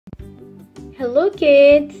Hello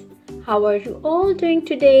kids, how are you all doing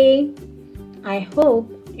today? I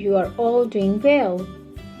hope you are all doing well.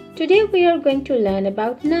 Today we are going to learn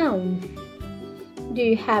about nouns. Do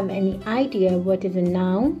you have any idea what is a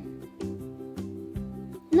noun?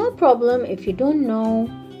 No problem if you don't know,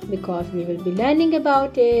 because we will be learning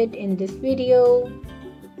about it in this video.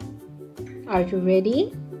 Are you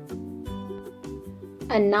ready?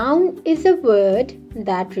 A noun is a word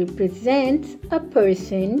that represents a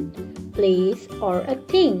person, place, or a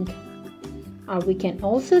thing. Or we can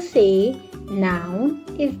also say noun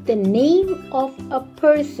is the name of a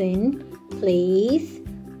person, place,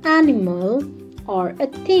 animal, or a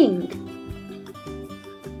thing.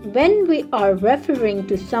 When we are referring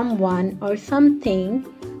to someone or something,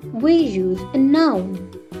 we use a noun.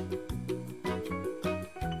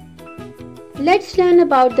 Let's learn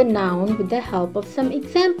about the noun with the help of some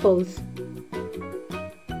examples.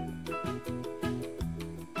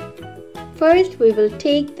 First, we will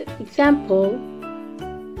take the example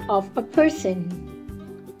of a person.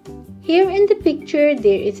 Here in the picture,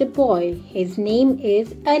 there is a boy. His name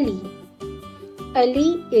is Ali.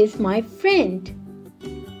 Ali is my friend.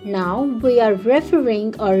 Now, we are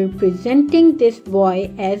referring or representing this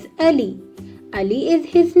boy as Ali. Ali is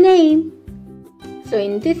his name. So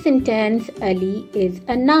in this sentence, Ali is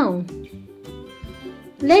a noun.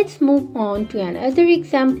 Let's move on to another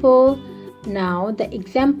example. Now the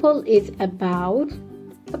example is about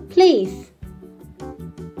a place.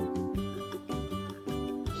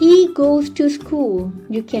 He goes to school.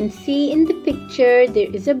 You can see in the picture there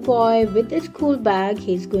is a boy with a school bag.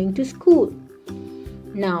 He is going to school.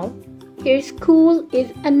 Now here school is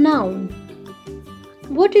a noun.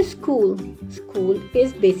 What is school? School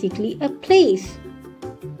is basically a place.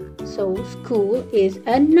 So school is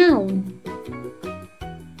a noun.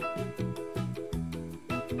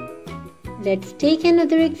 Let's take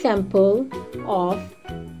another example of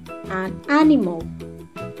an animal.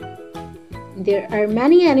 There are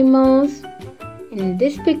many animals. In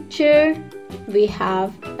this picture, we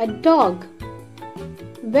have a dog.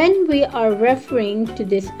 When we are referring to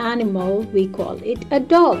this animal, we call it a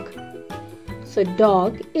dog. So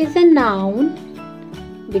dog is a noun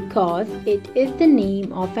because it is the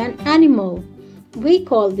name of an animal. We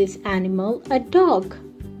call this animal a dog.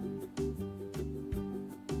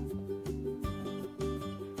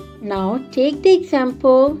 Now take the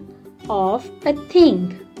example of a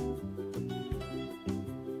thing.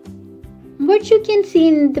 What you can see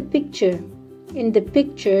in the picture? In the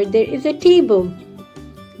picture there is a table.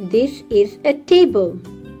 This is a table.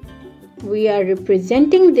 We are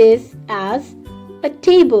representing this as a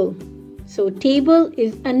table. So table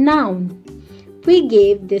is a noun. We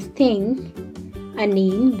gave this thing a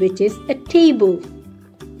name which is a table.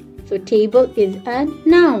 So table is a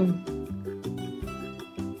noun.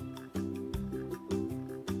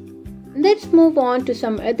 Let's move on to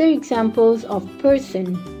some other examples of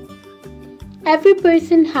person. Every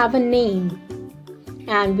person have a name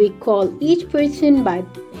and we call each person by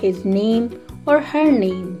his name or her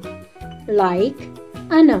name. Like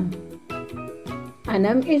Anam.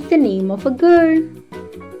 Anam is the name of a girl.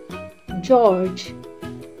 George.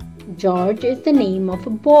 George is the name of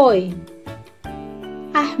a boy.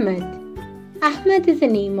 Ahmed. Ahmed is the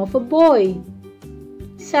name of a boy.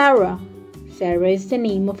 Sarah. Sarah is the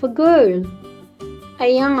name of a girl.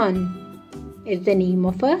 Ayan is the name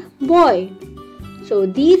of a boy. So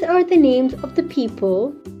these are the names of the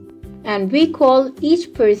people and we call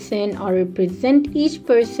each person or represent each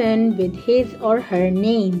person with his or her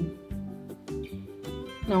name.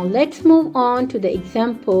 Now let's move on to the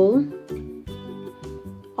example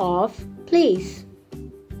of place.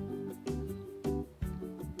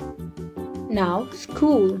 Now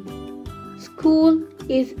school. School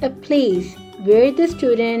is a place where the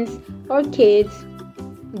students or kids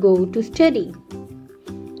go to study.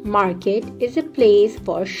 Market is a place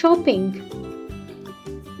for shopping.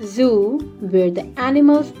 Zoo, where the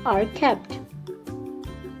animals are kept.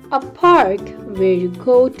 A park where you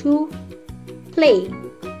go to play.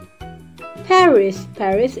 Paris.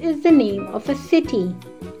 Paris is the name of a city.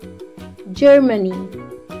 Germany.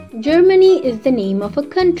 Germany is the name of a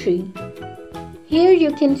country. Here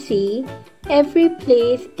you can see every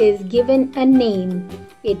place is given a name.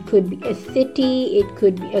 It could be a city, it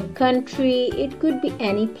could be a country, it could be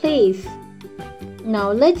any place.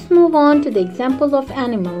 Now let's move on to the example of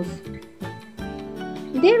animals.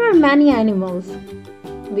 There are many animals.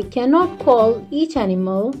 We cannot call each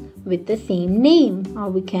animal with the same name, or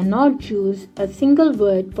we cannot use a single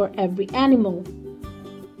word for every animal.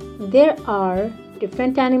 There are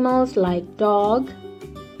different animals like dog,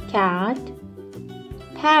 cat,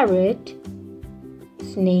 parrot,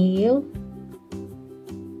 snail,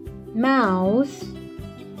 mouse,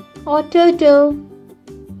 or turtle.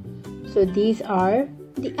 So these are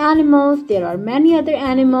the animals. There are many other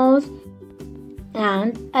animals,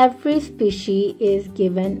 and every species is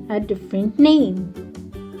given a different name.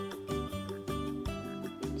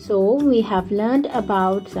 So we have learned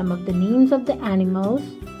about some of the names of the animals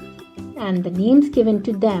and the names given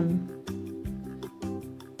to them.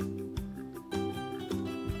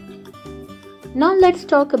 Now let's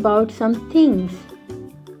talk about some things.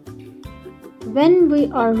 When we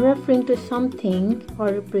are referring to something or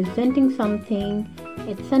representing something,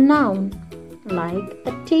 it's a noun, like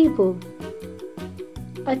a table,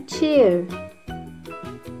 a chair,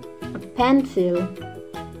 a pencil,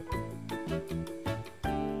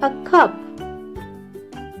 a cup,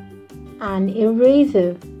 an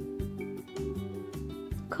eraser,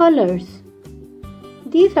 colors.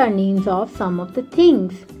 These are names of some of the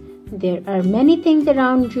things. There are many things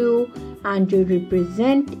around you, and you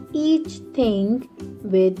represent each thing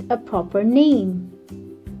with a proper name.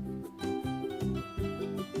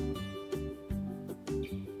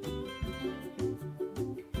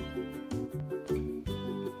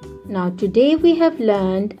 Now today we have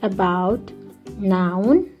learned about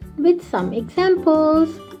noun with some examples.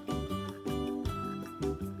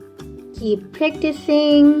 Keep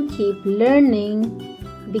practicing, keep learning,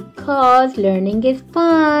 because learning is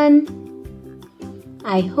fun.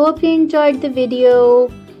 I hope you enjoyed the video.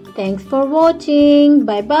 Thanks for watching.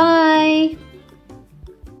 Bye bye.